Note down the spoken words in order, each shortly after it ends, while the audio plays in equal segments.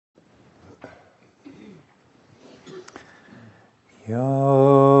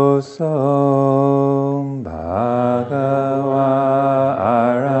Yoso Bhagava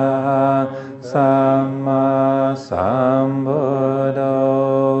Arahang Samma Sambuddho.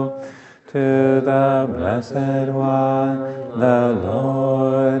 To the Blessed One, the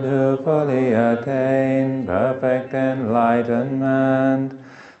Lord, who fully attained perfect enlightenment,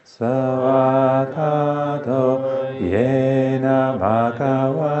 Savakato Yena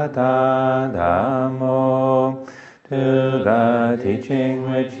Bhagavata Dhammo, to the teaching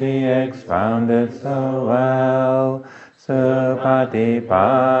which he expounded so well,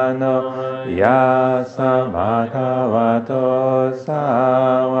 Supatipano Yasa Bhagavato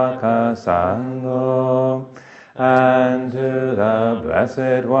Sāvaka Sangho, and to the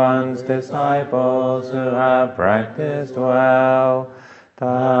Blessed One's disciples who have practiced well,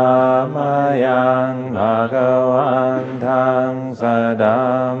 Tamayang Bhagavantang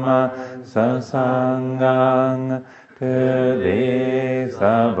Sadama Sasangang, to these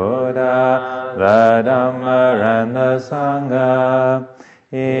the Buddha, the Dhamma and the Sangha,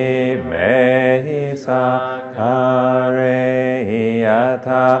 Imehi Sakare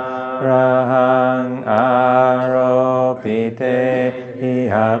Hiyata Rahang Aropite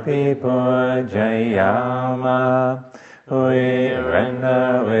Hihapi Pujayama. We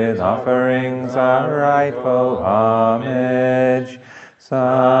render with offerings our rightful homage.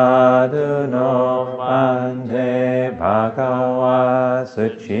 Sadhu no Pande Bhagava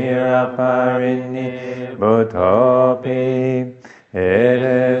Suchira Parini Bhutopi. It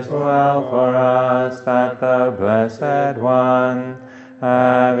is well for us that the Blessed One,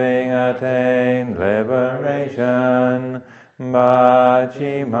 having attained liberation,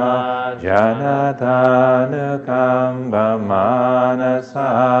 Bhajima Janatanukamba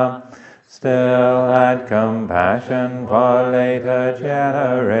Manasa, still had compassion for later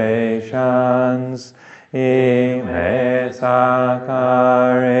generations. Ime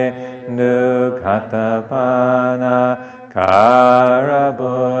Sakare Nukhatapana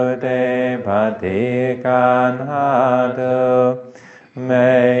Karabuddhe Patikanhatu.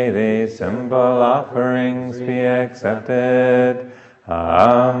 May these simple offerings be accepted.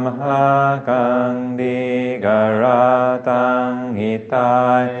 Amhakang digaratang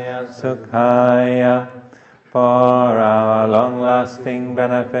hitaya sukhaya, for our long-lasting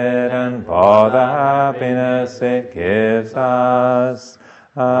benefit and for the happiness it gives us.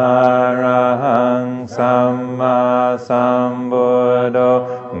 Arahang Samma Sambuddho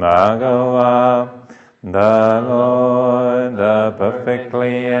Bhagava, the Lord, the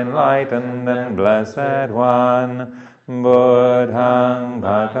perfectly enlightened and blessed One, Buddhang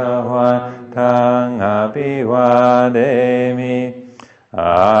Bhagavatang Abhivademi.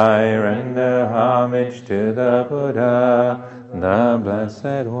 I render homage to the Buddha, the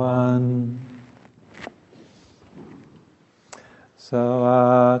Blessed One.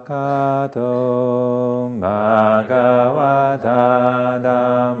 Savakato Bhagavata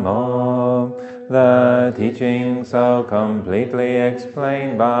Dhammo, the teaching so completely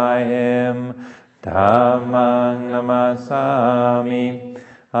explained by him, Dhammang Namasami,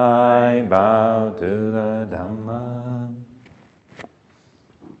 I bow to the Dhamma.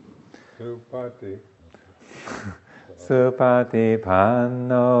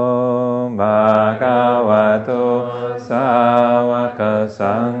 Supatipanno Bhagavato Sāvaka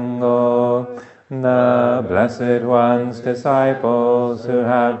Sangho, the Blessed One's disciples who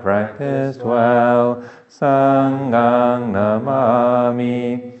have practiced well, Sanghang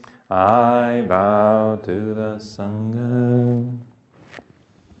Namami, I bow to the Sangha.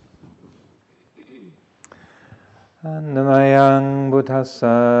 Annamayang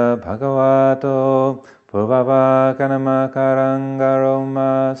Buddhassa Bhagavato Puvava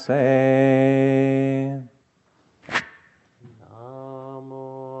Kanamakaranga Se. Namo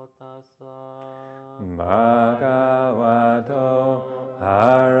Tassa Bhagavato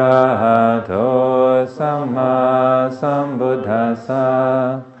Arahato Samma Sambuddhassa.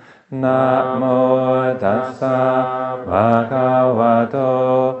 Namo Tassa Bhagavato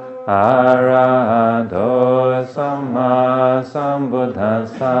Arahato Samma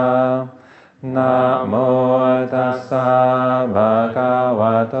Sambuddhassa. Namo Tassa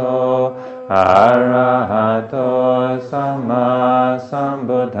Bhagavato Arahato Samma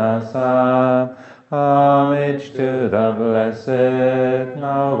Sambuddhassa. Homage to the Blessed,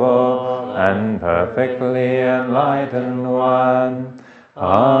 Noble, and perfectly enlightened One.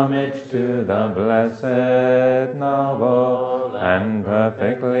 Homage to the Blessed, Noble, and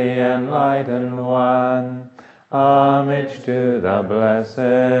perfectly enlightened One. Homage to the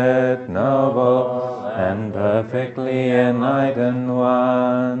Blessed, Noble, and perfectly enlightened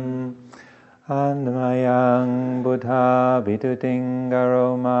One. Anmayang Buddha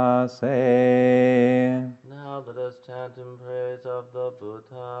Bitutingaromase. Now let us chant in praise of the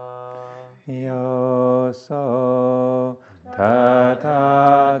Buddha. Yoso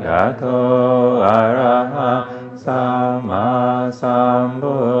Tathagato Arahant Sama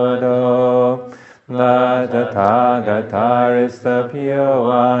Sambuddho. The Tathagata is the pure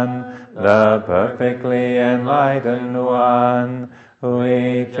one, the perfectly enlightened one.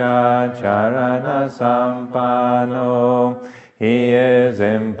 Vicha Charana Sampano. He is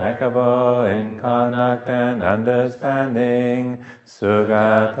impeccable in conduct and understanding.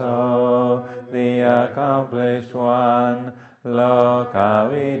 Sugato, the accomplished one.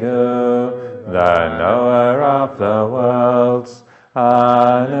 Lokavidu, the knower of the worlds.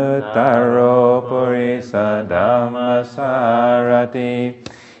 Anuttaro Purisa Dhammasarati.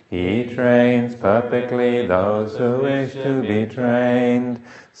 He trains perfectly those who wish to be trained.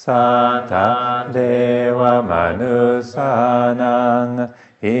 Sata Deva Manusanang.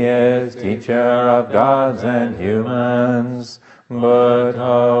 He is teacher of gods and humans.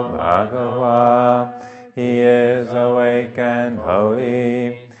 Buddho Bhagava. He is awake and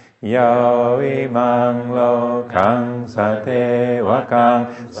holy. Yo imang lokang satewakang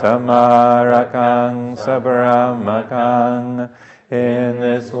samarakang sabramakang. In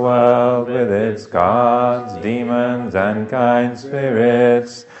this world with its gods, demons, and kind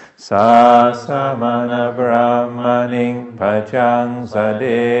spirits, Sasamana Brahmaning Pachang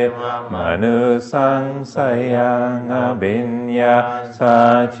Sadip Manusang Sayang Abinya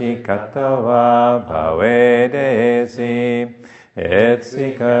Sachikatava Bhavedesi. Its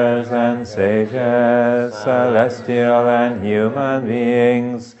seekers and sages, celestial and human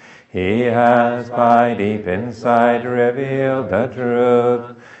beings, he has by deep insight revealed the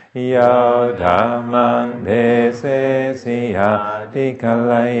truth. Yo dhammang desesya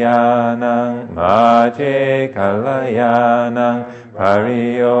tikalayanang maje kalayanang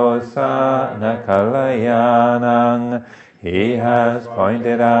pariyosana kalayanang. He has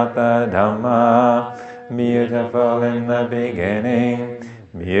pointed out the Dhamma, beautiful in the beginning,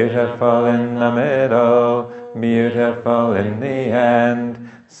 beautiful in the middle, beautiful in the end.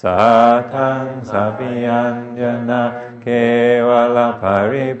 Satang sabhyanjana kevala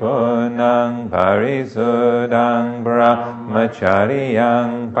paripurnang parisudang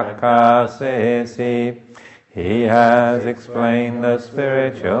brahmachariyang pakasesi. He has explained the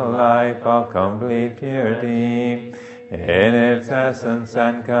spiritual life of complete purity in its essence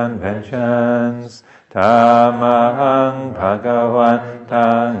and conventions. Tamahang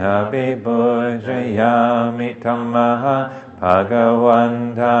bhagavantang abhibhujayami tamahang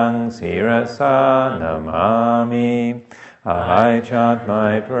bhagavantang sirasa namami. I chant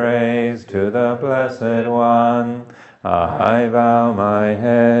my praise to the Blessed One. I bow my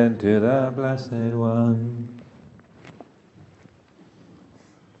head to the Blessed One.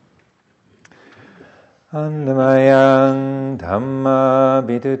 Andamayang Dhamma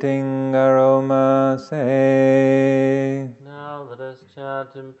Bitutingaromase. Now let us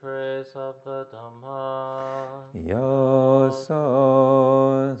chant in praise of the Dhamma. Yoso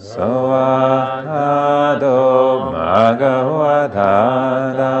Soatado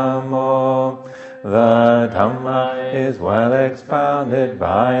Bhagavata Dhammo. The Dhamma is well expounded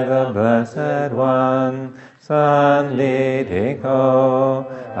by the Blessed One. Sanditiko,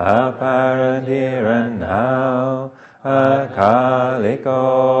 apparent here and now,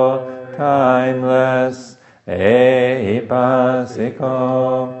 akaliko, timeless, eipasiko,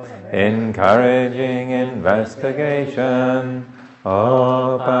 encouraging investigation,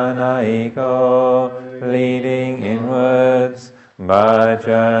 opanaiko, leading inwards,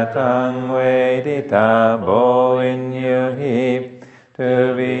 bhajatang vedita bo inyuhi,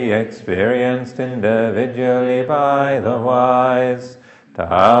 to be experienced individually by the wise.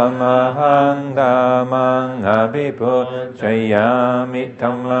 Tamahang dhammang abhibhujayami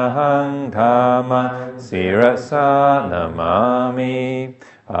tamahang dhammang sirasa namami.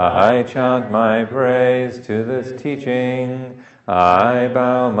 I chant my praise to this teaching. I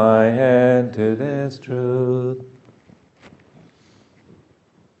bow my head to this truth.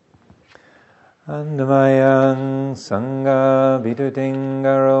 Andamayang Sangha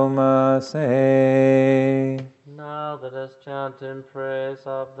Bitutingaromase. Now let us chant in praise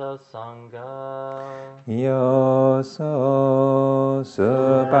of the Sangha. Yoso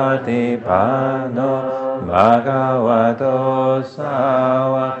Supatipano Bhagavato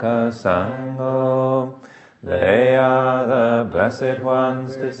Sāvaka Sangho. They are the Blessed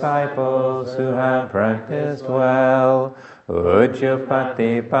One's disciples who have practiced well.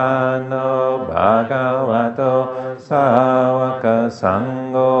 Ujjapatipano Bhagavato Sāvaka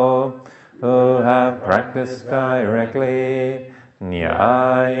Sangho. who have practiced directly.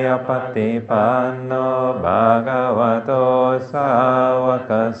 Nyaya patipanno bhagavato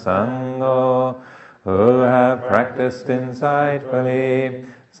sāvaka sangho, who have practiced insightfully.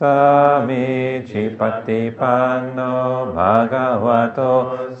 Samichi patipanno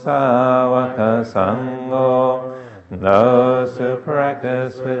bhagavato sāvaka sangho, those who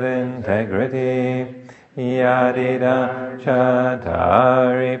practice with integrity. Yadida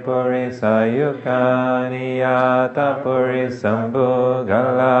chatari purisa yukani yata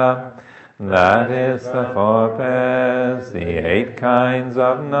purisambhugala. That is the four pairs, the 8 kinds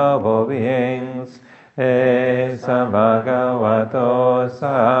of noble beings. Esa bhagavato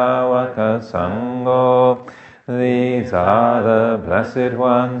sāvaka sangho. These are the Blessed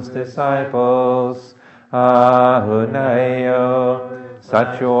One's disciples. Ahunayo.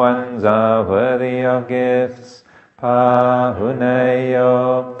 Such ones are worthy of gifts.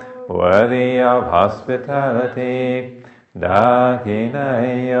 Pahunayo, worthy of hospitality.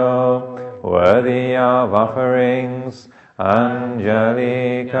 Dakinayo, worthy of offerings.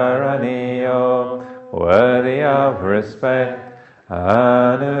 Anjali Karaniyo, worthy of respect.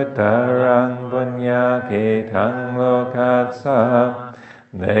 Anuttarang punyakitang lokatsa,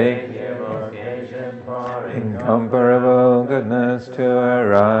 they give occasion for incomparable goodness to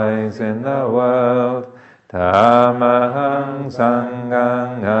arise in the world. Tamahang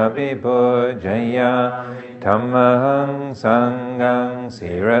sanghang abhipujaya, tamahang sanghang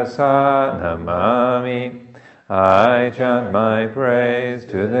sirasa namami. I chant my praise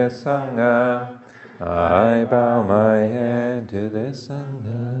to this sangha. I bow my head to this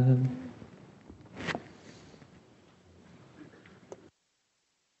sangha.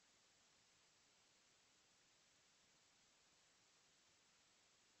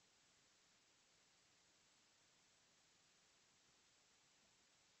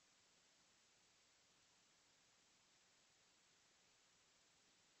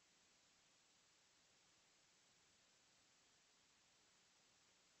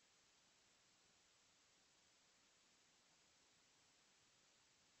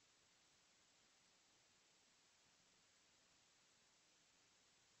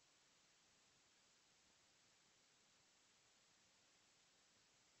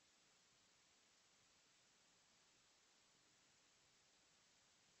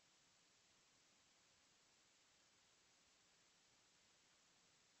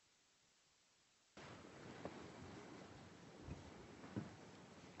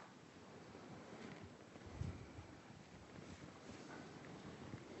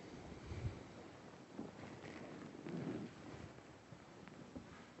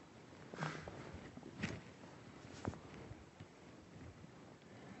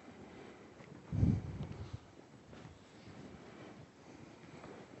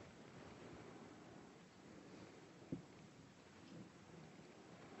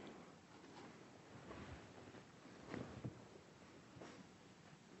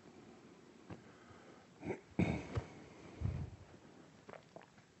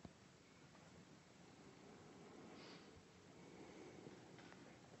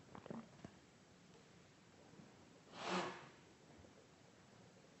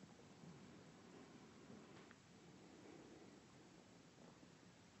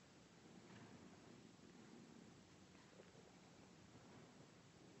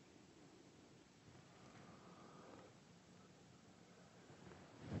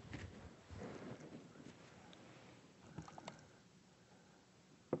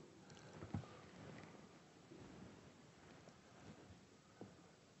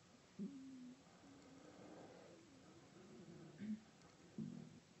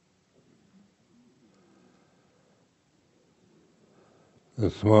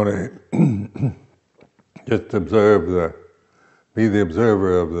 This morning, just be the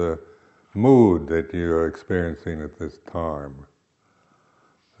observer of the mood that you are experiencing at this time.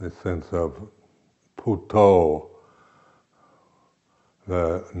 This sense of puto,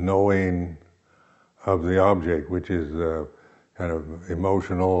 the knowing of the object, which is a kind of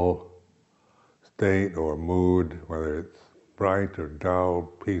emotional state or mood, whether it's bright or dull,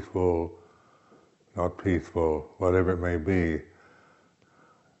 peaceful, not peaceful, whatever it may be.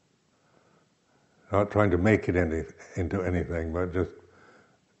 Not trying to make it into anything, but just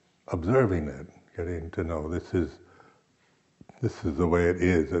observing it, getting to know this is the way it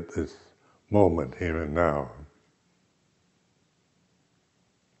is at this moment, here and now.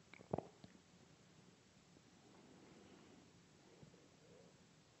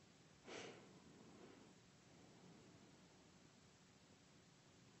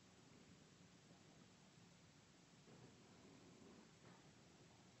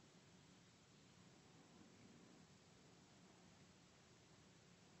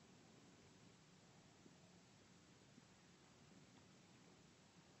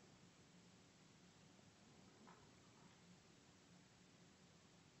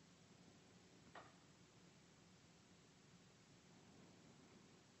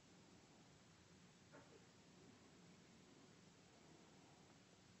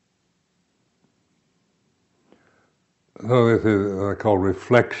 So this is called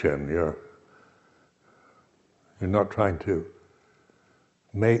reflection. You're not trying to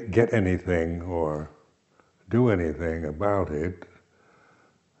get anything or do anything about it.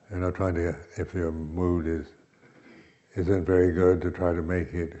 You're not trying to, if your mood isn't very good, to try to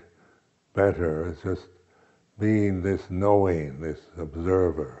make it better. It's just being this knowing, this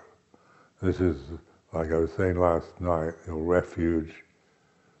observer. This is, like I was saying last night, the refuge,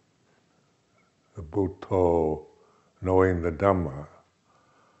 the Buddho, knowing the Dhamma.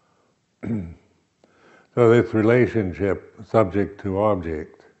 So this relationship, subject to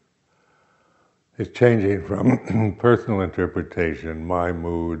object, is changing from personal interpretation, my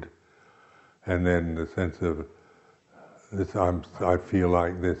mood, and then the sense of this, I feel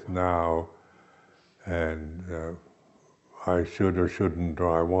like this now, and I should or shouldn't,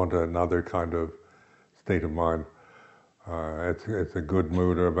 or I want another kind of state of mind. It's a good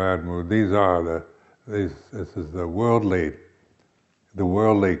mood or a bad mood. This is the worldly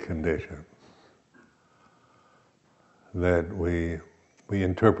conditions that we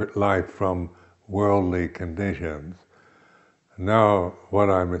interpret life from worldly conditions. Now, what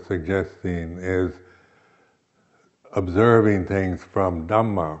I'm suggesting is observing things from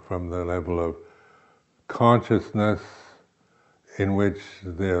Dhamma, from the level of consciousness in which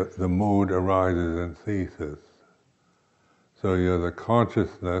the mood arises and ceases. So you're the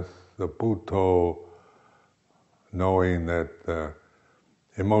consciousness, the Buddho, knowing that the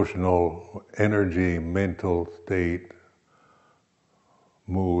emotional energy, mental state,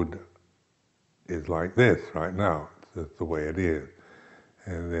 mood is like this right now. It's the way it is.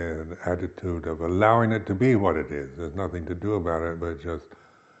 And then the attitude of allowing it to be what it is. There's nothing to do about it, but just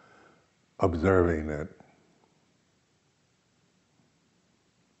observing it.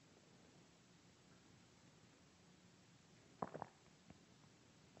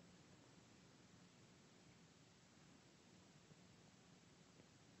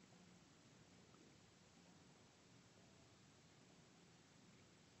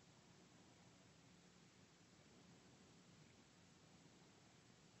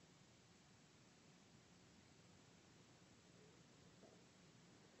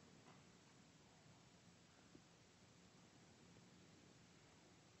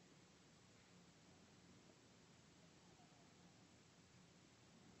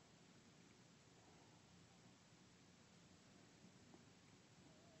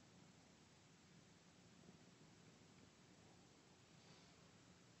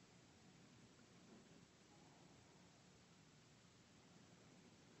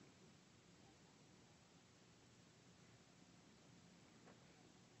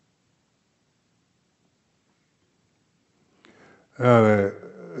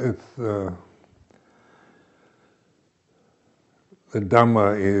 The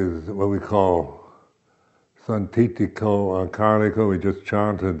Dhamma is what we call Santitiko Akaliko. We just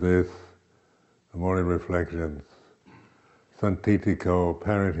chanted this, the morning reflections. Santitiko,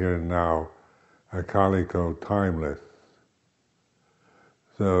 apparent here and now. Akaliko, timeless.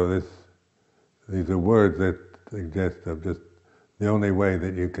 So these are words that suggest of just the only way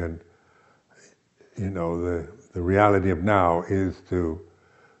that you can, the reality of now is to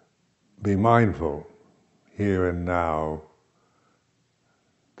be mindful, here and now.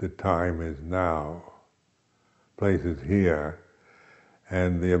 The time is now, place is here,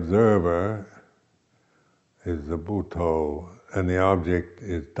 and the observer is the Buddho, and the object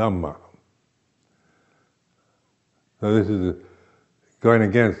is Dhamma. So this is going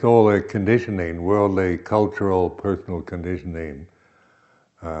against all the conditioning, worldly, cultural, personal conditioning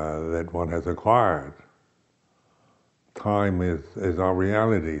that one has acquired. Time is our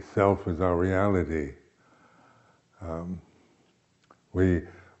reality, self is our reality. We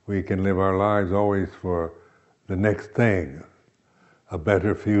can live our lives always for the next thing, a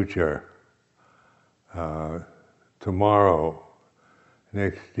better future, tomorrow,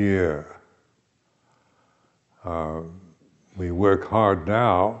 next year. We work hard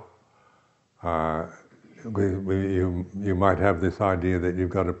now. You might have this idea that you've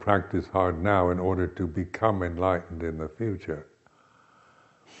got to practice hard now in order to become enlightened in the future.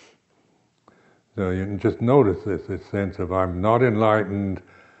 So you can just notice this sense of I'm not enlightened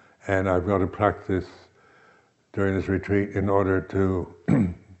and I've got to practice during this retreat in order to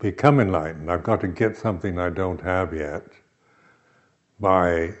become enlightened. I've got to get something I don't have yet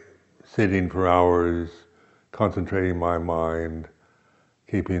by sitting for hours, concentrating my mind,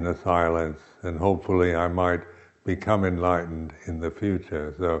 keeping the silence, and hopefully I might become enlightened in the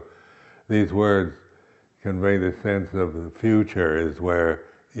future. So these words convey the sense of the future is where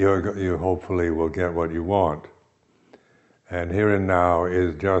you hopefully will get what you want. And here and now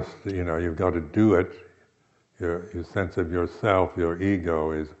is just, you've got to do it. your sense of yourself, your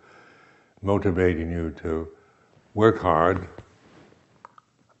ego, is motivating you to work hard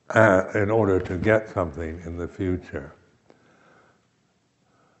in order to get something in the future.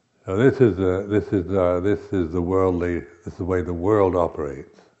 So this is the worldly. This is the way the world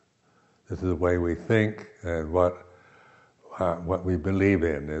operates. This is the way we think, and what we believe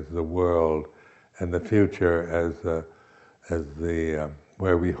in is the world, and the future as the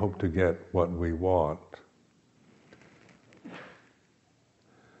where we hope to get what we want.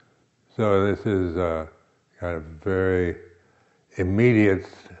 So this is a kind of very immediate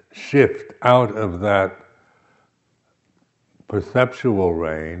shift out of that perceptual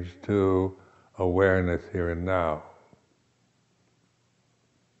range to awareness here and now.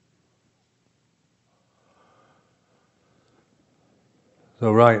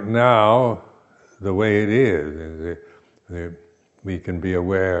 So right now, the way it is we can be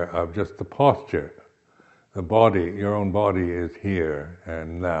aware of just the posture. The body, your own body is here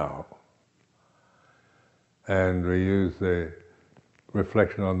and now. And we use the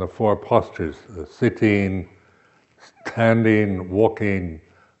reflection on the four postures: the sitting, standing, walking,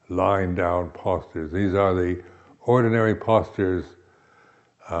 lying down postures. These are the ordinary postures,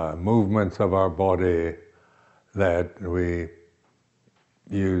 movements of our body that we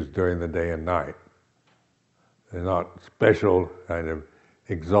use during the day and night. They're not special kind of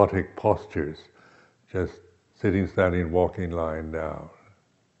exotic postures, just sitting, standing, walking, lying down.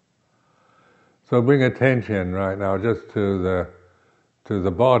 So bring attention right now just to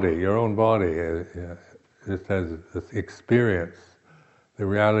the body, your own body, just as this experience, the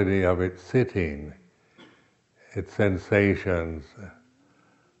reality of it sitting, its sensations,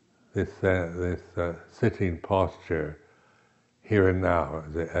 this sitting posture, here and now,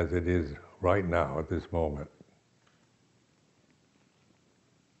 as it is right now at this moment.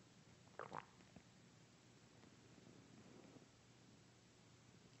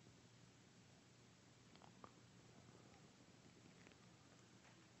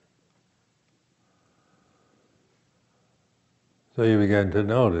 So you begin to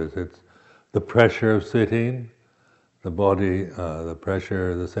notice it's the pressure of sitting, the body, the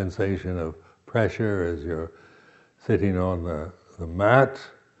pressure, the sensation of pressure as you're sitting on the mat,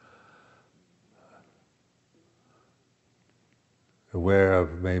 aware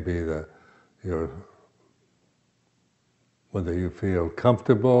of maybe whether you feel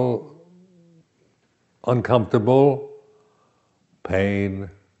comfortable, uncomfortable, pain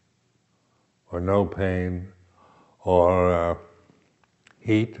or no pain, or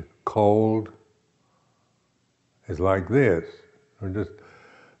heat, cold, is like this. We're just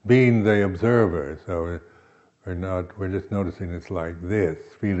being the observer, so we're just noticing it's like this.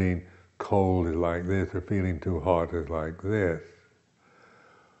 Feeling cold is like this, or feeling too hot is like this.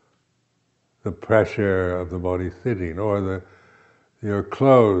 The pressure of the body sitting, or your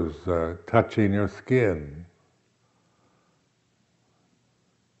clothes touching your skin,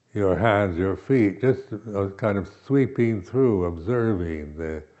 your hands, your feet, just kind of sweeping through, observing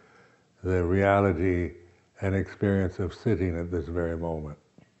the reality and experience of sitting at this very moment.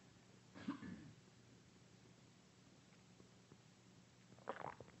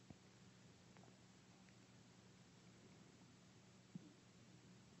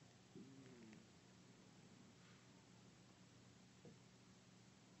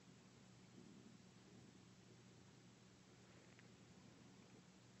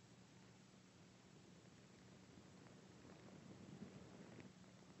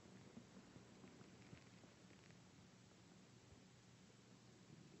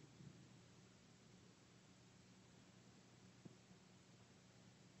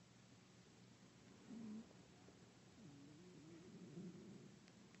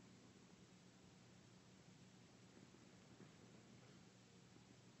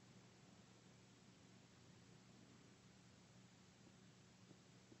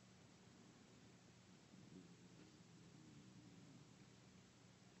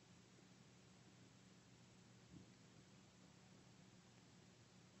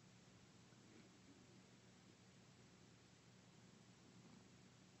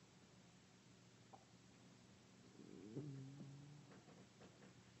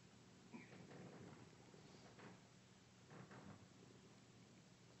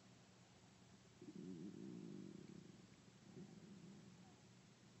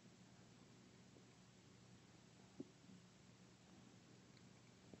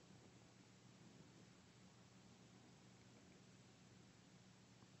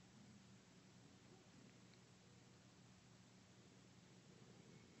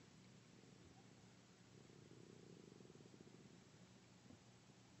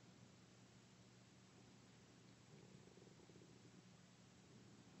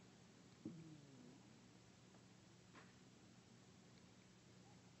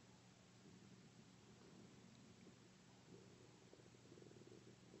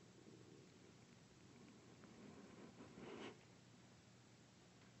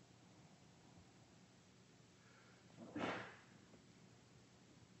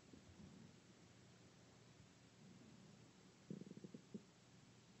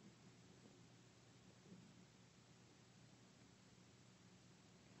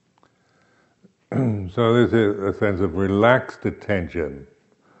 So this is a sense of relaxed attention.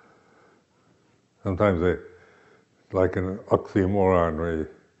 Sometimes it's like an oxymoron where you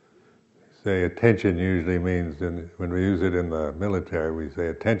say attention usually means, when we use it in the military, we say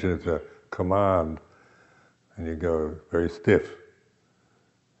attention is a command, and you go very stiff.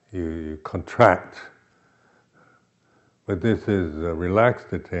 You contract. But this is a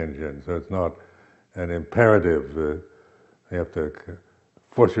relaxed attention, so it's not an imperative. You have to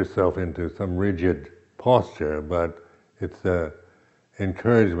force yourself into some rigid posture, but it's an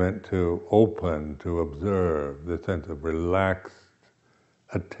encouragement to open, to observe, the sense of relaxed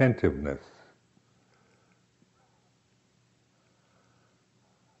attentiveness,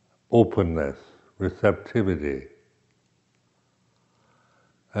 openness, receptivity.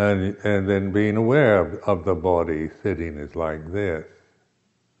 And then being aware of the body sitting is like this.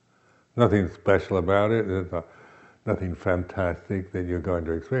 Nothing special about it. There's nothing fantastic that you're going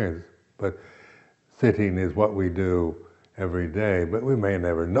to experience. But sitting is what we do every day. But we may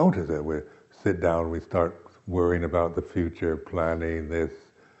never notice it. We sit down, we start worrying about the future, planning this,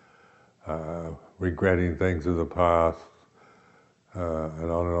 regretting things of the past,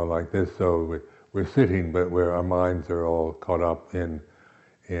 and on like this. So we're sitting, but our minds are all caught up in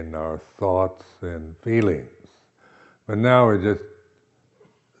our thoughts and feelings. But now this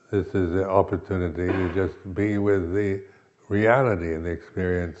is the opportunity to just be with the reality and the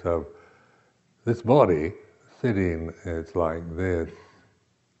experience of this body sitting. It's like this.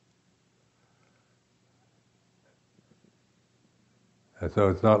 And so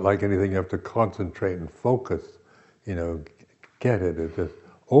it's not like anything you have to concentrate and focus, get it. It's just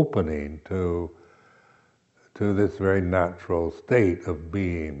opening to this very natural state of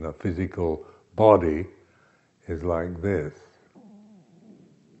being. The physical body is like this.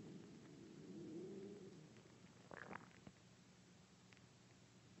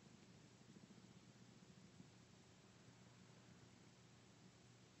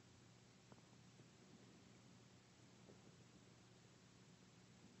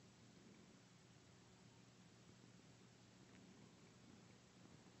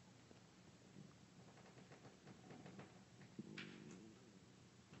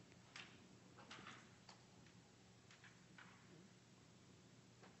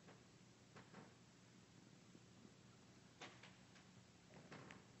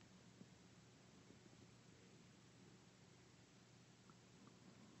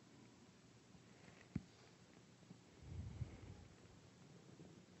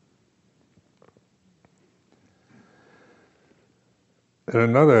 And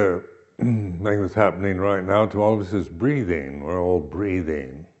another thing that's happening right now to all of us is breathing. We're all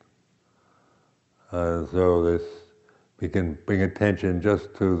breathing. So we can bring attention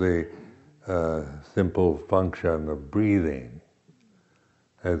just to the simple function of breathing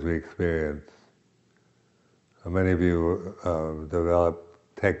as we experience. Many of you develop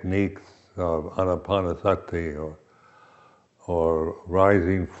techniques of anapanasati or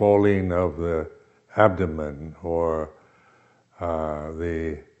rising, falling of the abdomen, or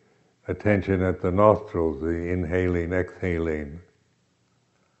the attention at the nostrils, the inhaling, exhaling.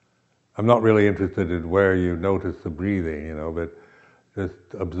 I'm not really interested in where you notice the breathing, but just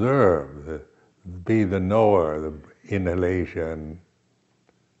observe, be the knower, the inhalation,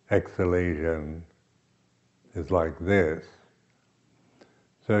 exhalation is like this.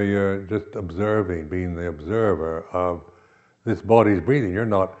 So you're just observing, being the observer of this body's breathing. Your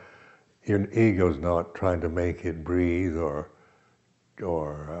ego's not trying to make it breathe or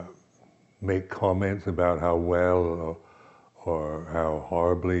make comments about how well or how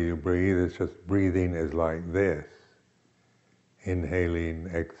horribly you breathe. It's just breathing is like this. Inhaling,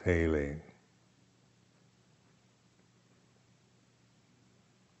 exhaling.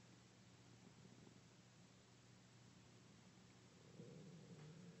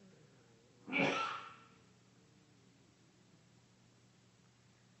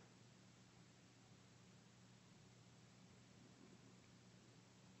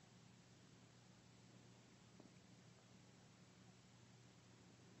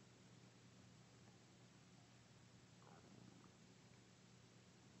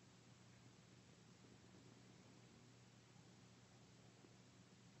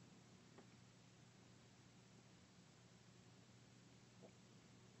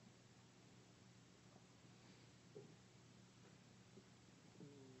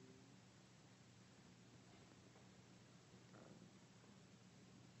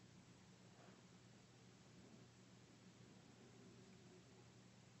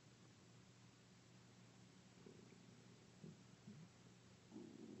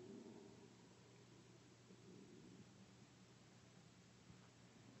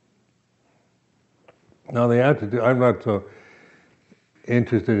 Now the attitude, I'm not so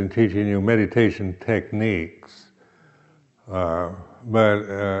interested in teaching you meditation techniques, but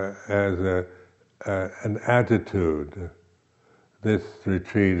as an attitude. This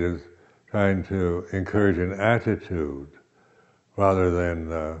retreat is trying to encourage an attitude rather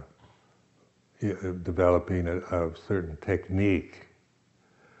than developing a certain technique.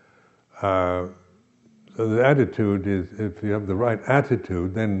 So the attitude is, if you have the right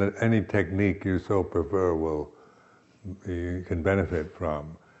attitude, then any technique you so prefer you can benefit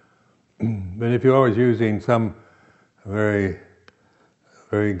from. But if you're always using some very,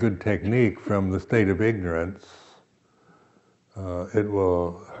 very good technique from the state of ignorance, it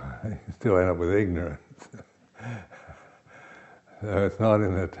will still end up with ignorance. It's not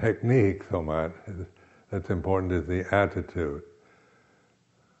in the technique so much. That's important is the attitude.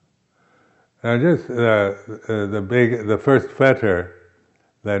 Now, just the first fetter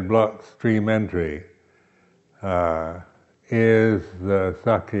that blocks stream entry is the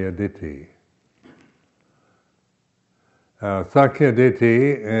Sakya Ditti. Now, Sakya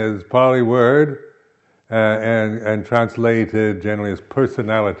Ditti is Pali word and translated generally as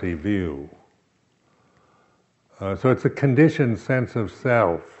personality view. So it's a conditioned sense of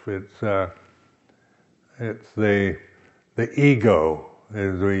self. It's the ego,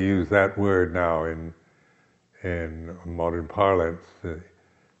 as we use that word now in modern parlance.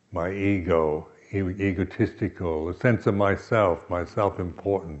 My ego, egotistical, the sense of myself, my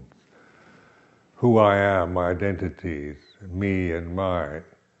self-importance, who I am, my identities, me and mine.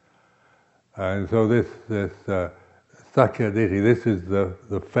 And so this Sakya Ditti, this is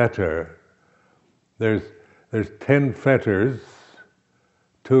the fetter. There's 10 fetters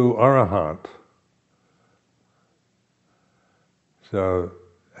to Arahant. So,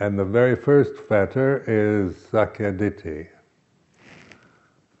 and the very first fetter is Sakya Ditti.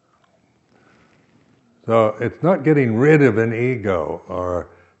 So it's not getting rid of an ego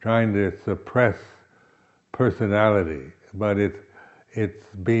or trying to suppress personality, but it's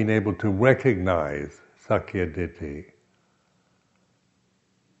being able to recognize Sakya Ditti.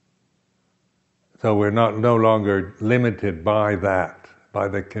 So we're no longer limited by that, by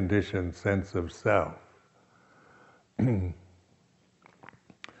the conditioned sense of self.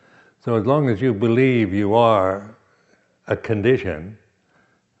 So as long as you believe you are a condition,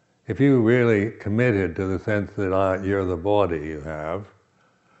 if you really committed to the sense that you're the body you have,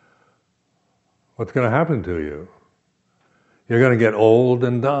 what's going to happen to you? You're going to get old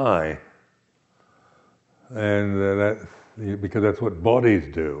and die. And because that's what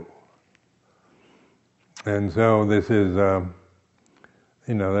bodies do. And so this is, that's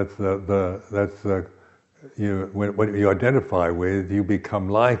what you identify with, you become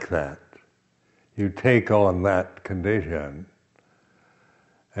like that. You take on that condition,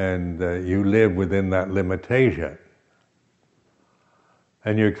 and you live within that limitation.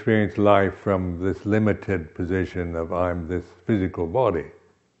 And you experience life from this limited position of I'm this physical body.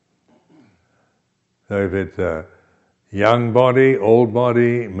 So if it's a young body, old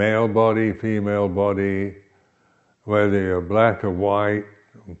body, male body, female body, whether you're black or white,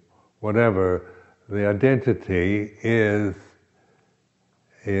 whatever, the identity is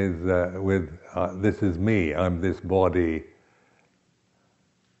with this is me, I'm this body.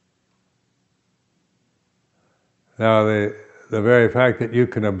 Now the very fact that you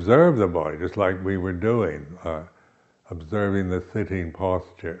can observe the body, just like we were doing, observing the sitting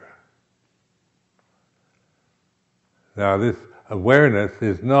posture. Now this awareness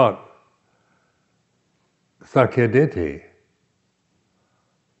is not Sakya Ditti.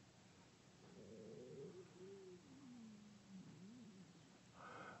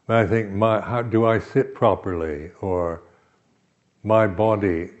 But I think, how do I sit properly? Or my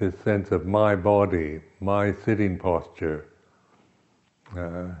body, this sense of my body, my sitting posture.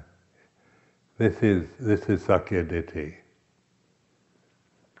 This is Sakya Ditti.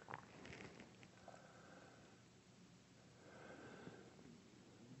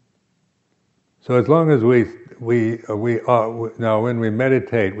 So as long as we are, now when we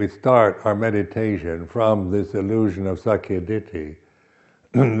meditate, we start our meditation from this illusion of Sakya Ditti,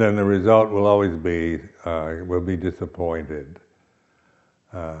 then the result will always be, we'll be disappointed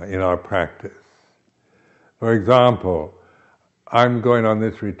in our practice. For example, I'm going on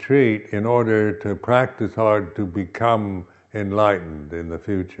this retreat in order to practice hard to become enlightened in the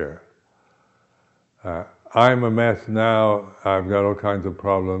future. I'm a mess now, I've got all kinds of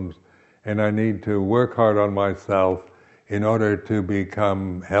problems, and I need to work hard on myself in order to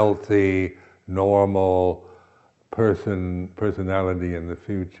become healthy, normal personality in the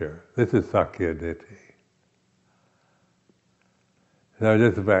future. This is Sakya Ditti. So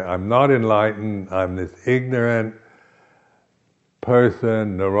just the fact, I'm not enlightened, I'm this ignorant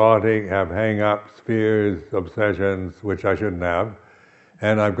person, neurotic, have hang-ups, fears, obsessions, which I shouldn't have,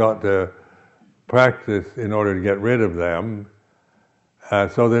 and I've got to practice in order to get rid of them,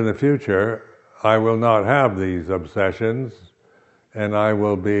 so that in the future I will not have these obsessions, and I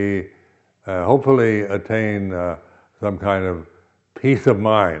will be, hopefully attain some kind of peace of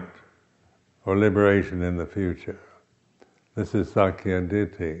mind or liberation in the future. This is Sakya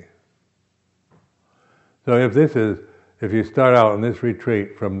Ditti. So if you start out on this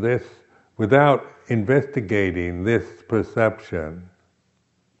retreat from this, without investigating this perception,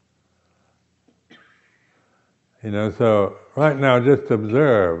 so right now just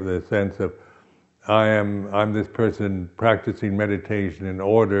observe the sense of I'm this person practicing meditation in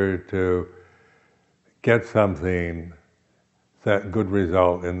order to get something, that good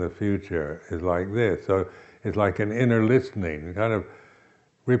result in the future is like this. So it's like an inner listening. You kind of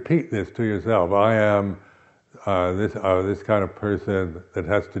repeat this to yourself. I am this kind of person that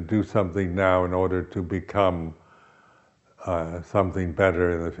has to do something now in order to become something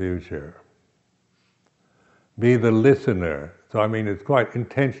better in the future. Be the listener. So it's quite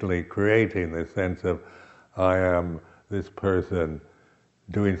intentionally creating this sense of I am this person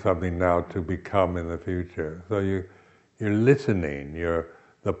doing something now to become in the future. So you're listening.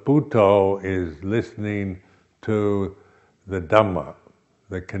 The Buddha is listening to the Dhamma,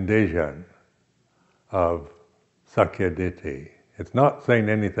 the condition of Sakya Ditti. It's not saying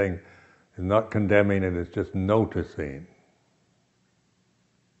anything, it's not condemning it, it's just noticing.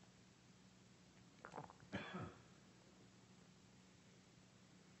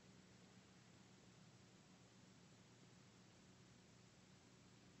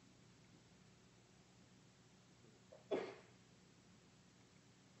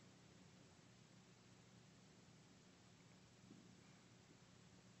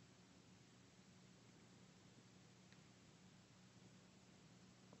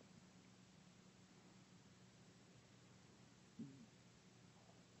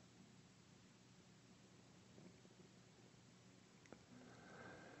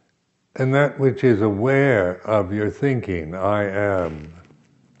 And that which is aware of your thinking, I am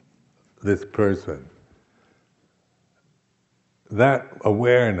this person, that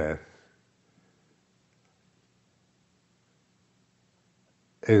awareness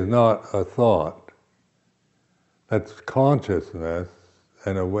is not a thought. That's consciousness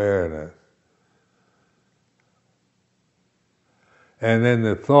and awareness. And then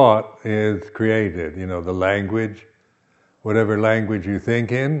the thought is created, the language, whatever language you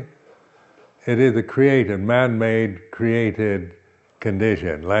think in, it is a created, man-made, created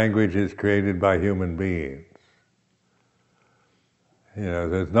condition. Language is created by human beings.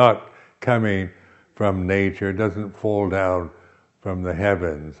 It's not coming from nature, it doesn't fall down from the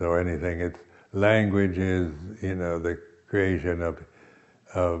heavens or anything. Language is, the creation of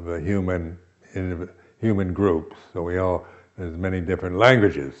human groups. So there's many different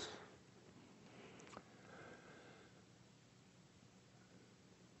languages.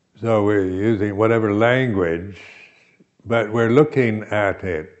 So we're using whatever language, but we're looking at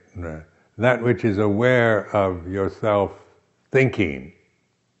it, that which is aware of yourself thinking.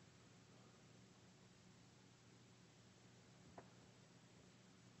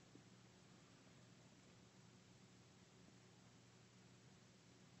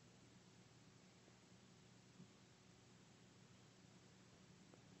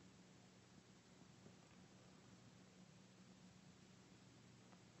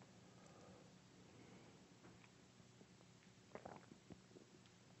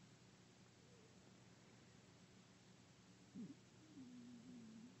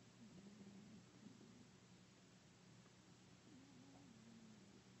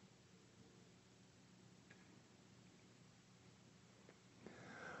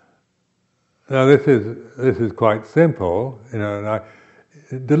 Now this is quite simple, and I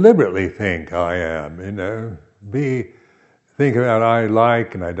deliberately think I am, think about I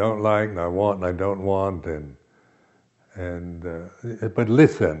like and I don't like, and I want and I don't want, but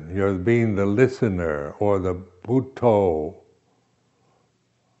listen. You're being the listener or the Buddha.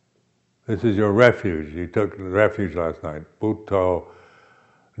 This is your refuge. You took the refuge last night, Buddha.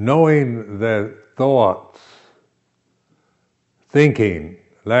 Knowing that thoughts, thinking,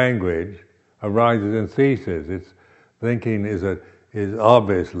 language arises and ceases. Thinking is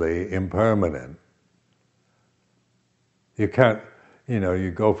obviously impermanent. You can't,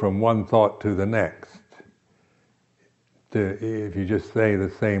 you go from one thought to the next. If you just say the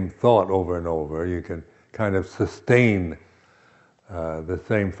same thought over and over, you can kind of sustain the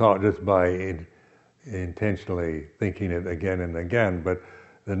same thought just by intentionally thinking it again and again, but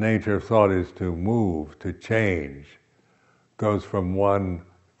the nature of thought is to move, to change, goes from one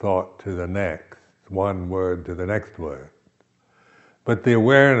thought to the next, one word to the next word. But the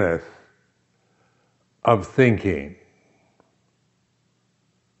awareness of thinking,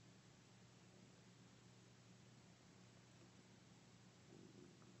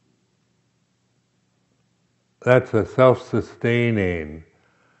 that's a self-sustaining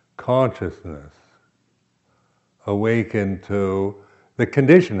consciousness awakened to the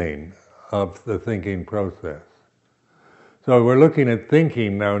conditioning of the thinking process. So we're looking at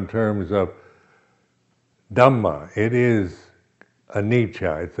thinking now in terms of Dhamma. It is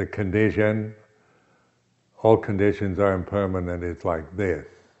anicca, it's a condition. All conditions are impermanent, it's like this.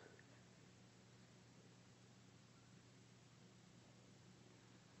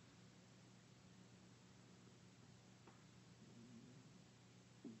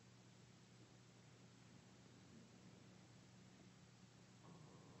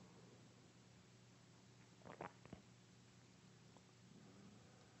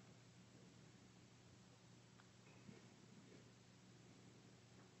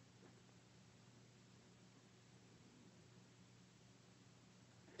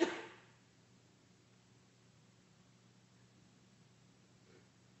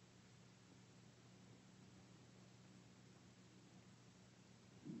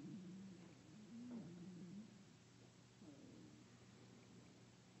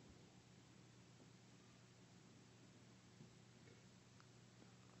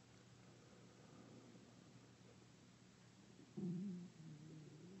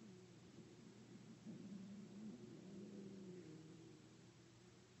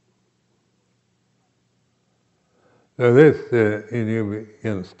 So this,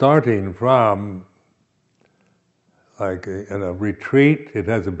 starting from like in a retreat, it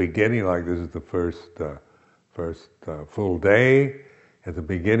has a beginning. Like this is the first full day. At the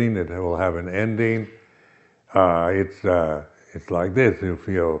beginning, it will have an ending. It's like this. You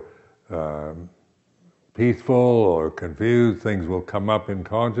feel peaceful or confused. Things will come up in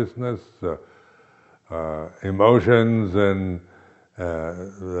consciousness. Emotions and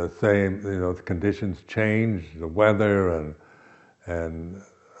the same, the conditions change, the weather and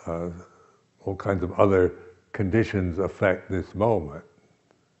all kinds of other conditions affect this moment.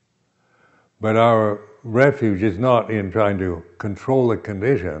 But our refuge is not in trying to control the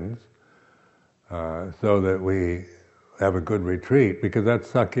conditions so that we have a good retreat, because that's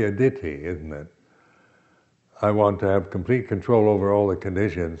Sakya Ditti, isn't it? I want to have complete control over all the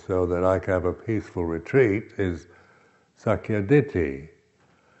conditions so that I can have a peaceful retreat, is Sakya Ditti.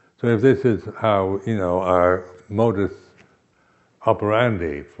 So if this is how, our modus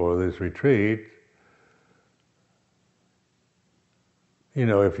operandi for this retreat,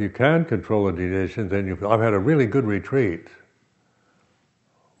 if you can control the conditions, then you feel, I've had a really good retreat.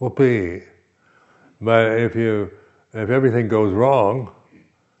 Whoopee. But if everything goes wrong,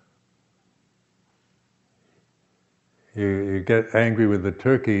 you get angry with the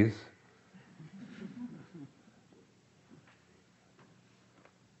turkeys,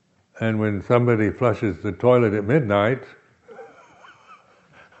 and when somebody flushes the toilet at midnight,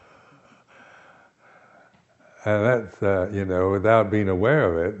 and that's, without being aware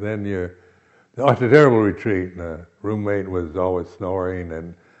of it, then it's a terrible retreat. And the roommate was always snoring,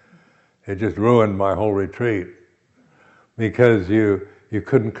 and it just ruined my whole retreat because you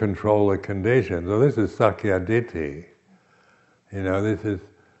couldn't control the conditions. So this is Sakya Ditti. This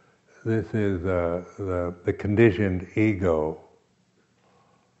is the conditioned ego.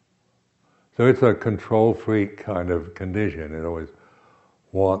 So it's a control freak kind of condition. It always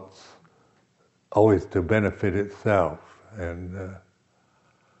wants to benefit itself, and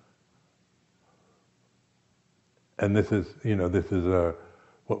this is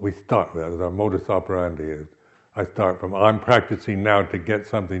what we start with. Our modus operandi is, I start from, I'm practicing now to get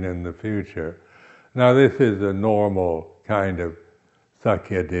something in the future. Now this is a normal kind of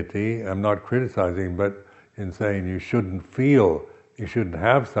Sakya Ditti. I'm not criticizing, but in saying you shouldn't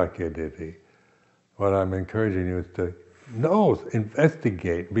have Sakya Ditti. What I'm encouraging you is to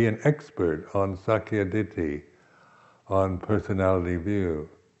investigate, be an expert on Sakya Ditti, on personality view.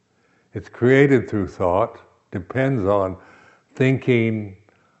 It's created through thought, depends on thinking,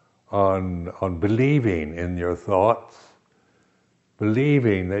 on believing in your thoughts,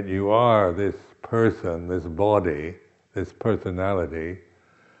 believing that you are this person, this body, this personality,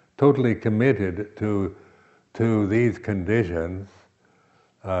 totally committed to these conditions,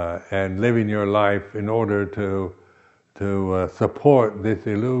 and living your life in order to support this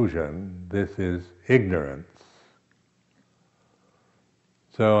illusion. This is ignorance.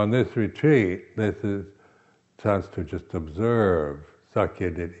 So on this retreat, this is a chance to just observe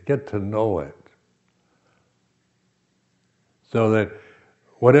Sakyaditi, get to know it. So that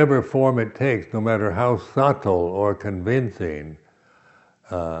whatever form it takes, no matter how subtle or convincing,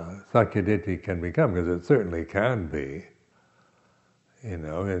 Sakyaditi can become, because it certainly can be.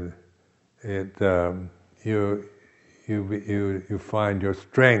 And you find your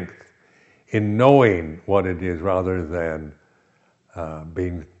strength in knowing what it is, rather than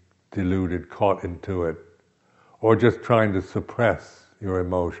being deluded, caught into it, or just trying to suppress your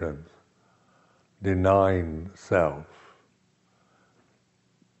emotions, denying self.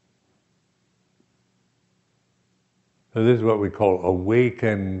 So this is what we call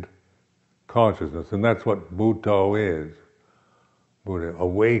awakened consciousness, and that's what Buddha is. Buddha,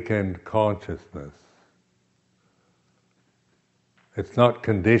 awakened consciousness. It's not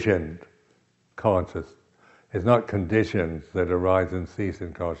conditioned consciousness. It's not conditions that arise and cease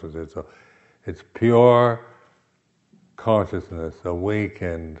in consciousness. It's pure consciousness,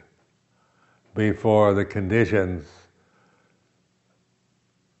 awakened before the conditions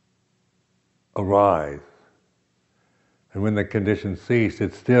arise. And when the conditions cease,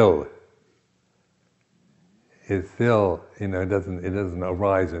 it doesn't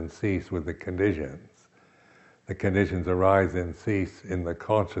arise and cease with the conditions. The conditions arise and cease in the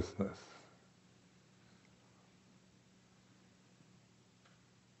consciousness.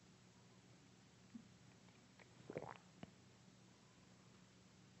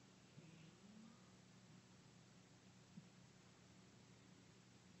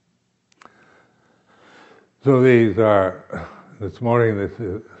 So these are, this morning,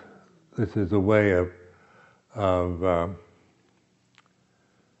 this is a way of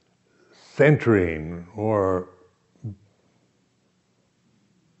centering, or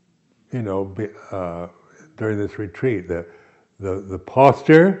during this retreat, the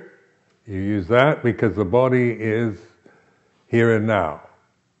posture, you use that because the body is here and now,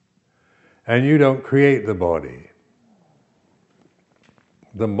 and you don't create the body.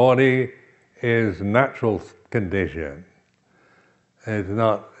 The body is natural condition. It's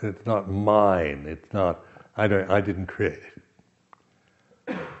not mine. It's not. I didn't create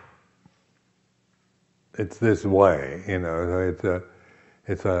it. It's this way,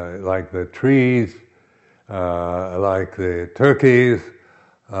 It's like the trees, like the turkeys,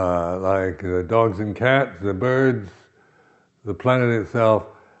 like the dogs and cats, the birds, the planet itself.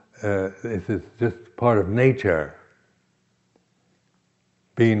 It's just part of nature.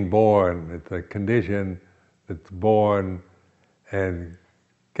 Being born, it's a condition that's born and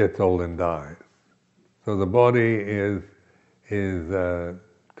gets old and dies. So the body is to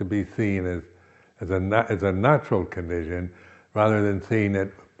be seen as a natural condition, rather than seeing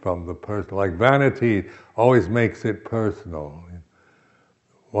it from the personal. Like vanity always makes it personal.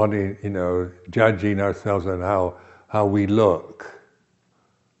 Wanting, judging ourselves on how we look,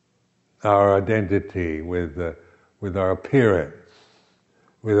 our identity with our appearance,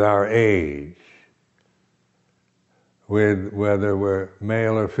 with our age, with whether we're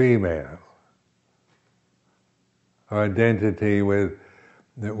male or female, our identity with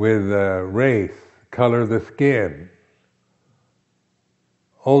race, color of the skin.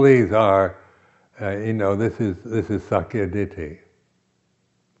 All these are, this is Sakyaditi.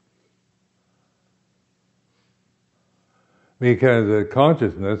 Because the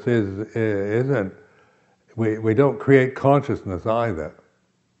consciousness isn't, we don't create consciousness either.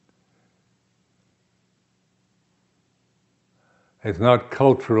 It's not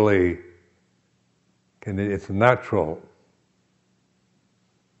culturally, it's natural.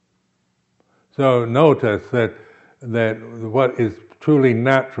 So notice that what is truly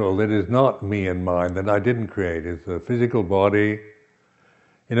natural, that is not me and mine, that I didn't create, is the physical body.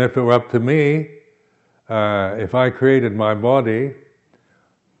 And if it were up to me, if I created my body,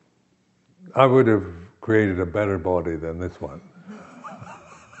 I would have created a better body than this one.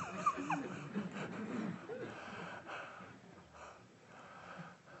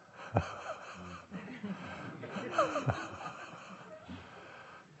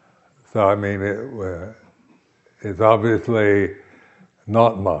 So I mean, it's obviously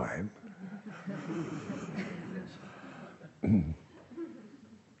not mine.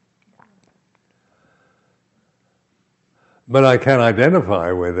 But I can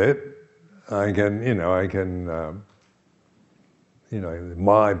identify with it. I can,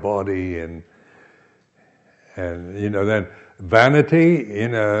 my body and then vanity.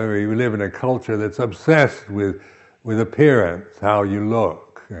 We live in a culture that's obsessed with appearance, how you look,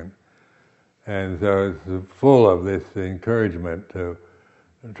 and so it's full of this encouragement to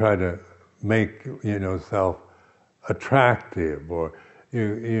try to make self attractive, or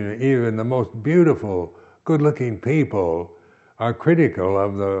Even the most beautiful, good-looking people are critical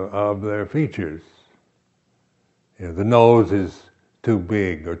of their features. The nose is too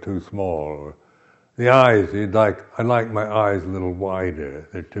big or too small. Or the eyes, I like my eyes a little wider,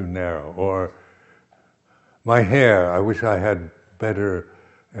 they're too narrow. Or my hair, I wish I had better,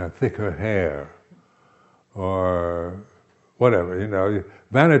 thicker hair. Or whatever,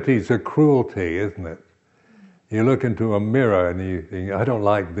 Vanity's a cruelty, isn't it? You look into a mirror and you think, I don't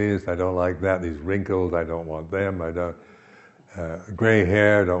like this, I don't like that, these wrinkles, I don't want them, I don't, gray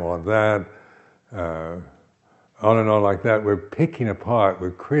hair, don't want that. On and on like that. We're picking apart,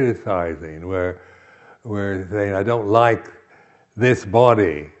 we're criticizing, we're saying, I don't like this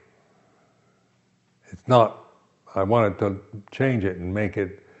body. It's not, I wanted to change it and make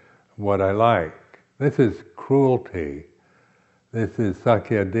it what I like. This is cruelty. This is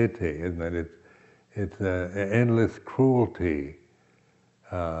sakyaditi, isn't it? It's an endless cruelty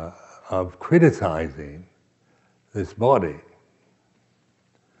of criticizing this body.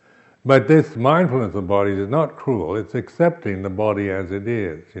 But this mindfulness of the body is not cruel. It's accepting the body as it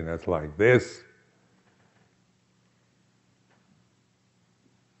is. It's like this.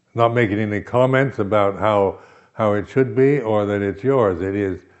 Not making any comments about how it should be or that it's yours. It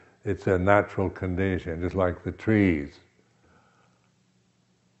is. It's a natural condition, just like the trees,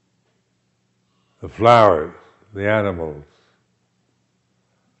 the flowers, the animals.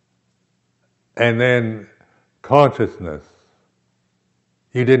 And then consciousness.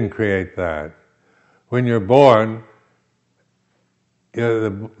 You didn't create that. When you're born,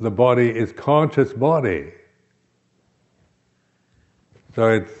 the body is conscious body. So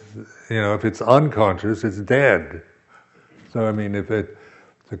it's, if it's unconscious, it's dead. So if it's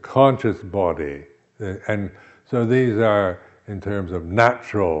a conscious body, and so these are in terms of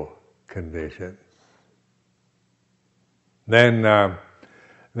natural conditions. Then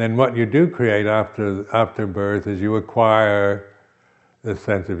what you do create after birth is you acquire the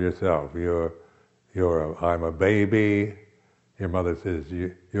sense of yourself. I'm a baby. Your mother says,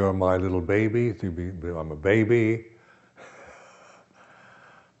 you're my little baby. So I'm a baby.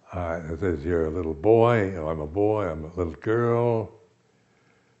 It says, you're a little boy. I'm a boy. I'm a little girl.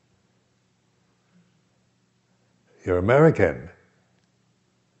 You're American.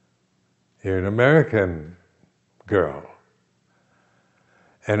 You're an American girl.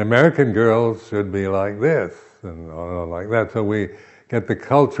 And American girls should be like this, and like that. So we get the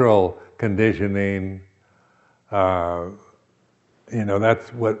cultural conditioning. That's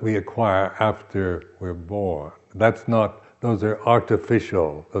what we acquire after we're born. That's not, those are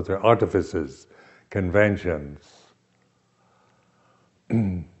artificial, those are artifices, conventions.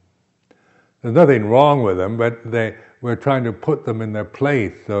 There's nothing wrong with them, but we're trying to put them in their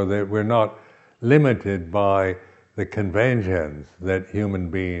place so that we're not limited by the conventions that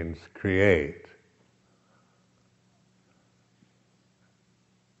human beings create.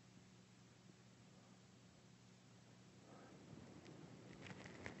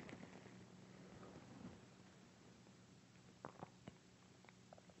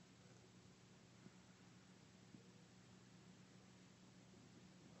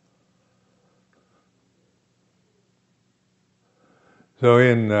 So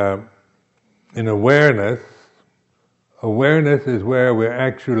in awareness is where we're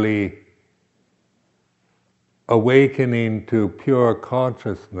actually awakening to pure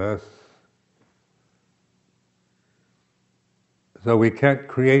consciousness. So we can't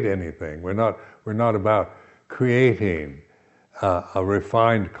create anything. We're not about creating a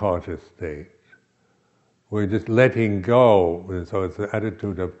refined conscious state. We're just letting go. So it's an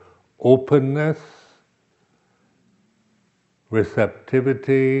attitude of openness,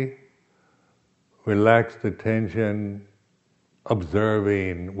 receptivity, relaxed attention,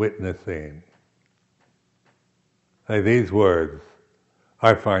 observing, witnessing. These words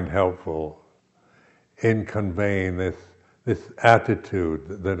I find helpful in conveying this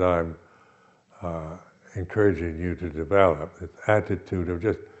attitude that I'm encouraging you to develop, this attitude of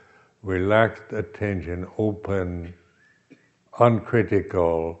just relaxed attention, open,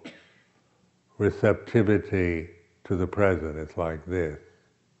 uncritical receptivity to the present. It's like this.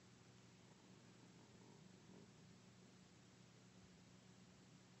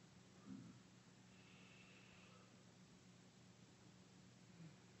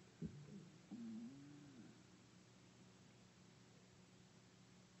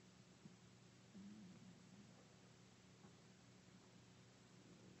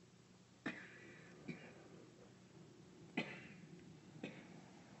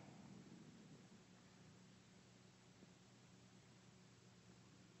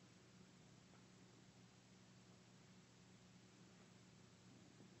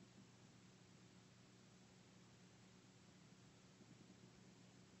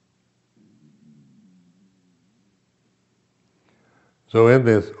 So in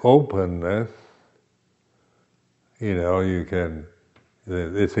this openness, you can,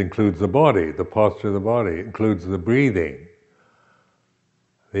 this includes the body, the posture of the body, includes the breathing,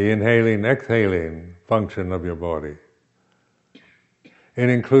 the inhaling, exhaling function of your body. It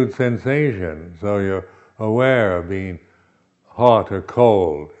includes sensation, so you're aware of being hot or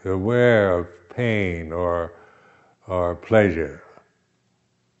cold, you're aware of pain or pleasure,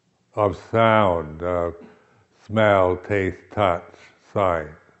 of sound, of smell, taste, touch, sight.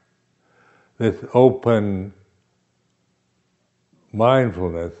 This open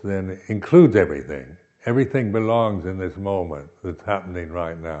mindfulness then includes everything. Everything belongs in this moment that's happening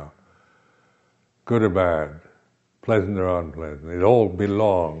right now. Good or bad, pleasant or unpleasant, it all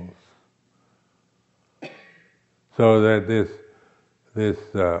belongs. So that this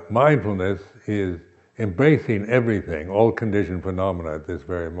mindfulness is embracing everything, all conditioned phenomena at this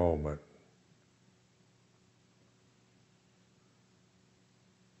very moment.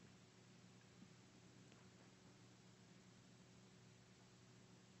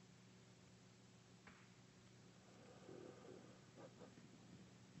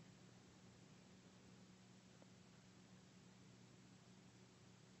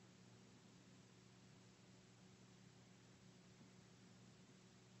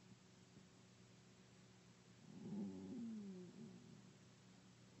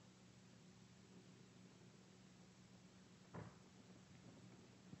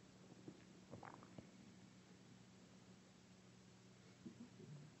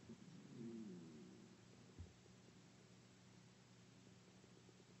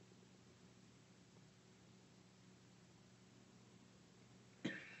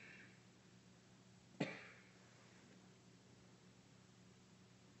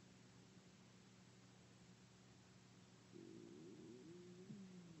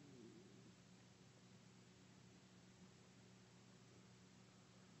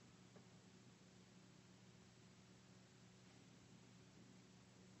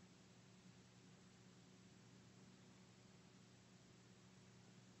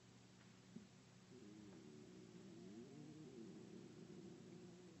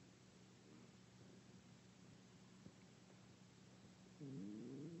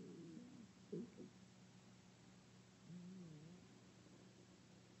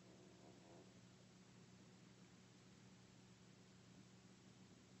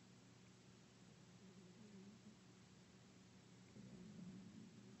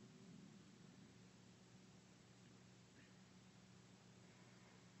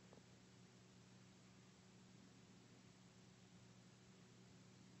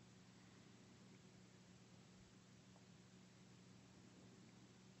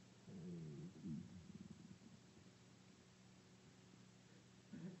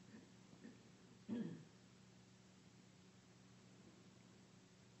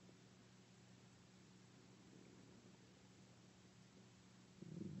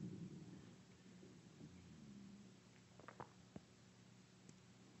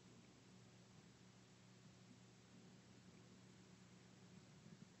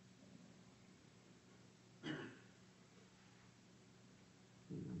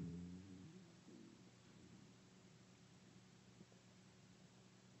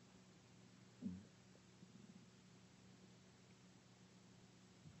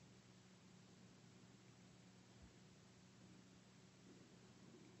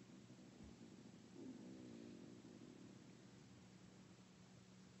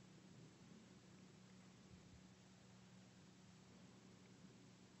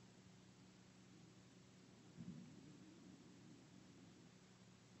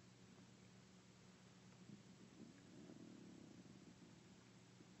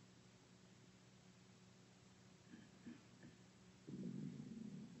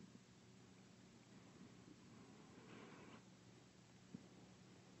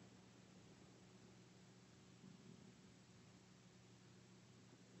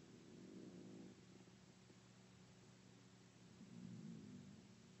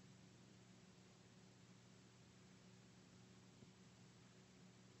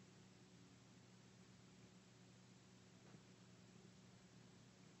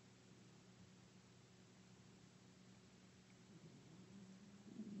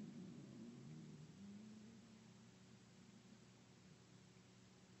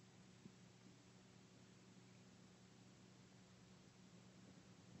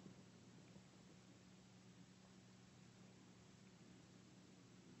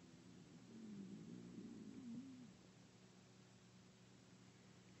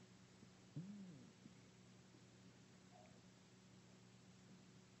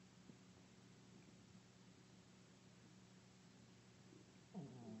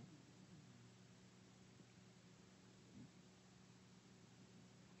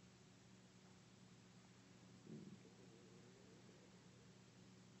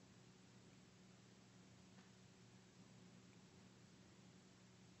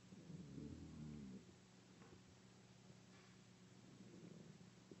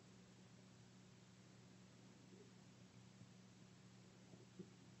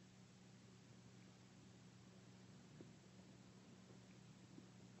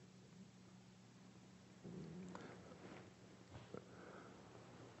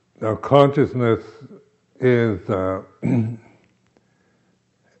 Now, consciousness is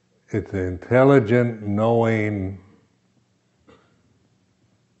it's intelligent, knowing,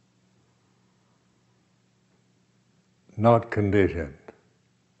 not conditioned.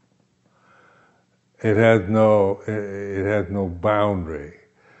 It has no boundary.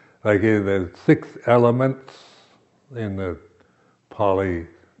 Like there's 6 elements in the Pali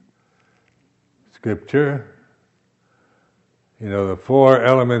scripture. You know, the 4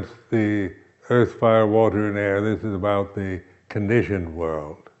 elements, the earth, fire, water, and air. This is about the conditioned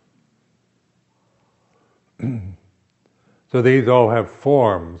world. So these all have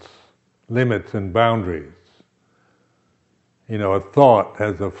forms, limits, and boundaries. You know, a thought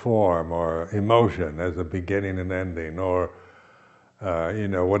has a form, or emotion has a beginning and ending, or you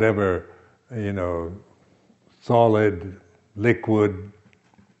know, whatever, you know, solid, liquid,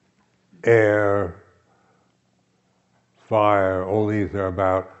 air, fire, all these are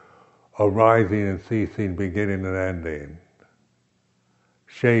about arising and ceasing, beginning and ending.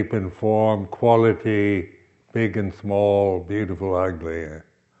 Shape and form, quality, big and small, beautiful, ugly.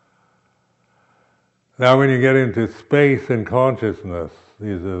 Now when you get into space and consciousness,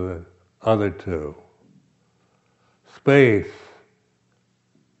 these are the other 2. Space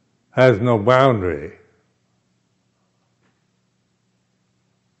has no boundary.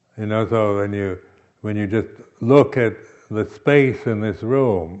 You know, so when you just look at the space in this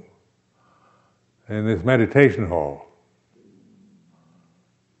room, in this meditation hall,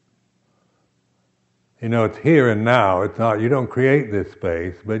 you know, it's here and now. It's not, you don't create this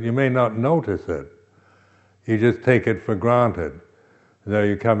space, but you may not notice it. You just take it for granted. So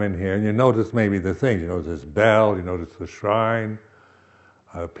you come in here and you notice maybe the things. You notice this bell, you notice the shrine,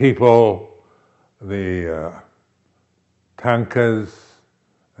 people, the tankas,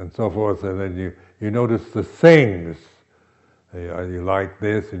 and so forth, and then you notice the things. You like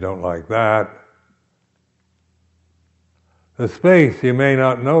this, you don't like that. The space you may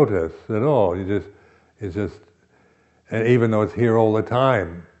not notice at all. It's just, and even though it's here all the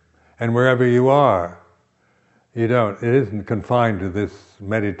time, and wherever you are, it isn't confined to this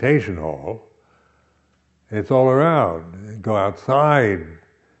meditation hall. It's all around. Go outside,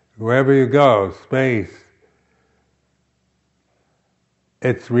 wherever you go, space.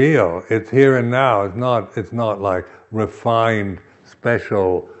 It's real. It's here and now. It's not like refined,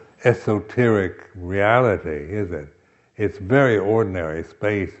 special, esoteric reality, is it? It's very ordinary.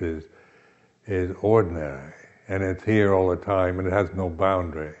 Space is ordinary, and it's here all the time, and it has no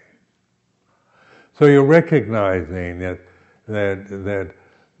boundary. So you're recognizing that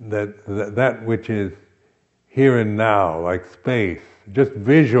which is here and now, like space, just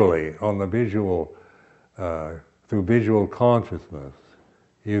visually, on the visual, through visual consciousness,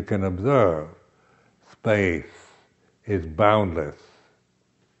 you can observe space is boundless.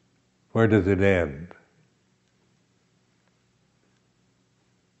 Where does it end?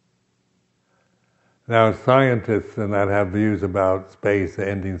 Now, scientists and that have views about space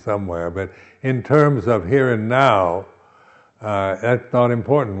ending somewhere, but in terms of here and now, that's not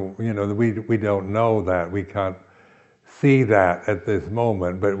important. You know, we don't know that. We can't see that at this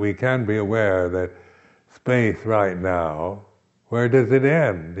moment, but we can be aware that space right now, where does it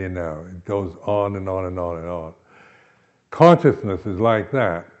end? You know, it goes on and on and on and on. Consciousness is like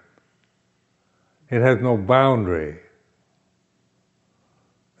that. It has no boundary.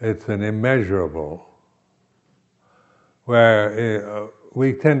 It's an immeasurable. Where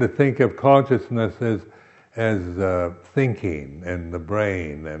we tend to think of consciousness as thinking and the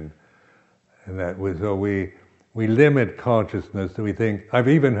brain, and that so we limit consciousness. We think. I've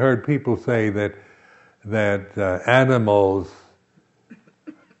even heard people say that animals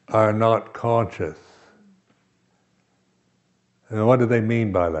are not conscious. And what do they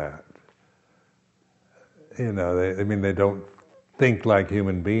mean by that? You know, they don't think like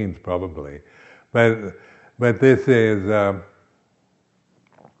human beings, probably, but this is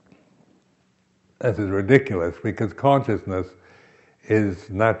ridiculous, because consciousness is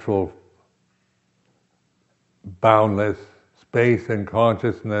natural, boundless space and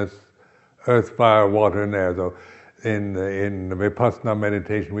consciousness, earth, fire, water, and air. So in the Vipassana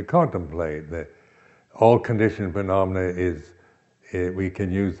meditation, we contemplate that all conditioned phenomena we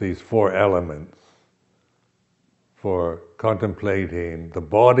can use these 4 elements for contemplating the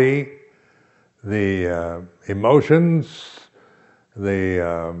body, the emotions,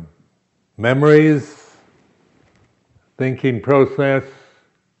 the memories, thinking process,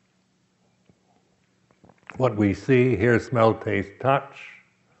 what we see, hear, smell, taste, touch,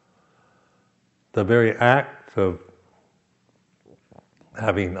 the very act of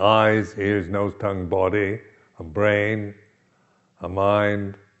having eyes, ears, nose, tongue, body, a brain, a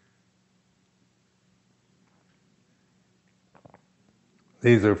mind,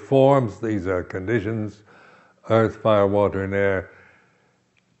 These are forms, these are conditions, earth, fire, water, and air.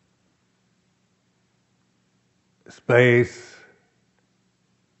 Space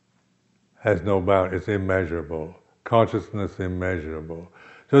has no bound, it's immeasurable. Consciousness immeasurable.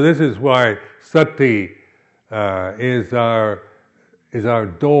 So this is why sati is our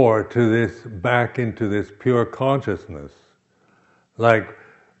door to this, back into this pure consciousness. Like,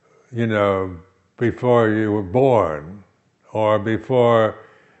 before you were born, or before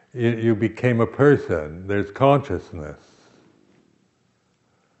you became a person, there's consciousness.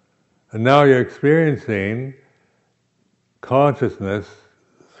 And now you're experiencing consciousness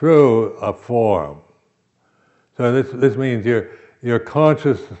through a form. So this means you're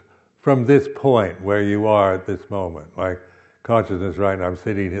conscious from this point where you are at this moment. Like consciousness right now, I'm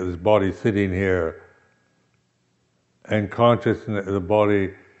sitting here, this body's sitting here, and consciousness, the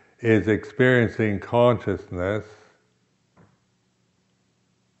body is experiencing consciousness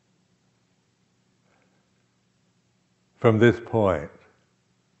from this point.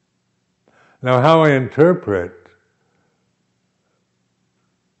 Now how I interpret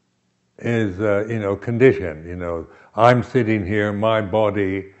is, conditioned. I'm sitting here, my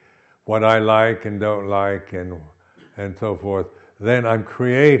body, what I like and don't like, and so forth. Then I'm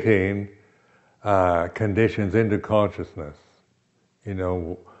creating conditions into consciousness.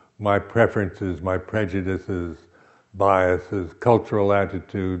 My preferences, my prejudices, biases, cultural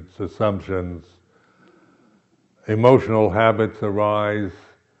attitudes, assumptions, emotional habits arise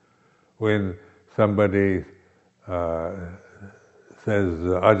when somebody says,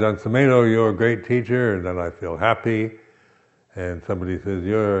 Ajahn Sumedho, you're a great teacher, and then I feel happy. And somebody says,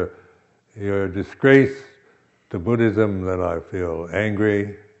 you're a disgrace to Buddhism, then I feel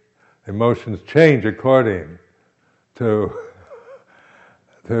angry. Emotions change according to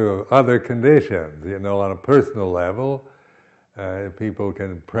other conditions. On a personal level, people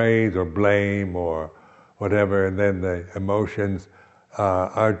can praise or blame or whatever, and then the emotions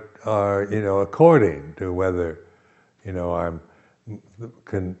are according to whether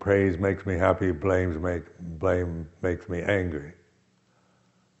praise makes me happy, blame makes me angry.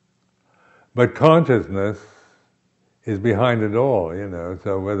 But consciousness is behind it all,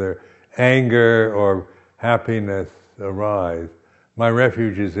 so whether anger or happiness arise, my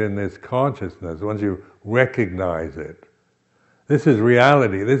refuge is in this consciousness. Once you recognize it, this is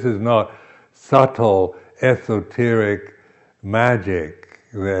reality. This is not subtle, esoteric magic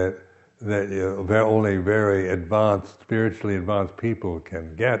that only very advanced, spiritually advanced people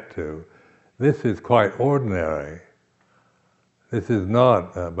can get to. This is quite ordinary. This is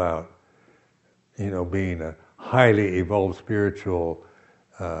not about, being a highly evolved spiritual,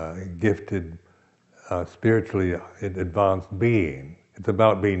 gifted, spiritually advanced being. It's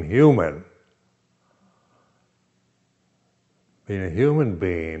about being human. Being a human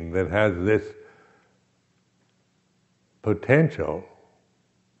being that has this potential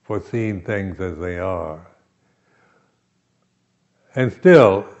for seeing things as they are. And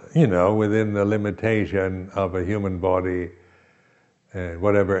still, within the limitation of a human body, and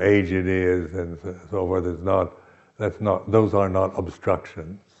whatever age it is, and so forth, those are not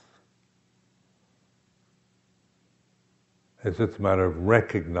obstructions. It's just a matter of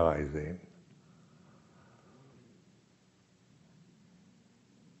recognizing.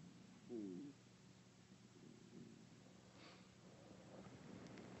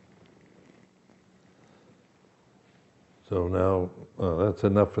 So now, that's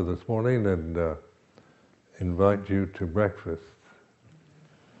enough for this morning, and invite you to breakfast.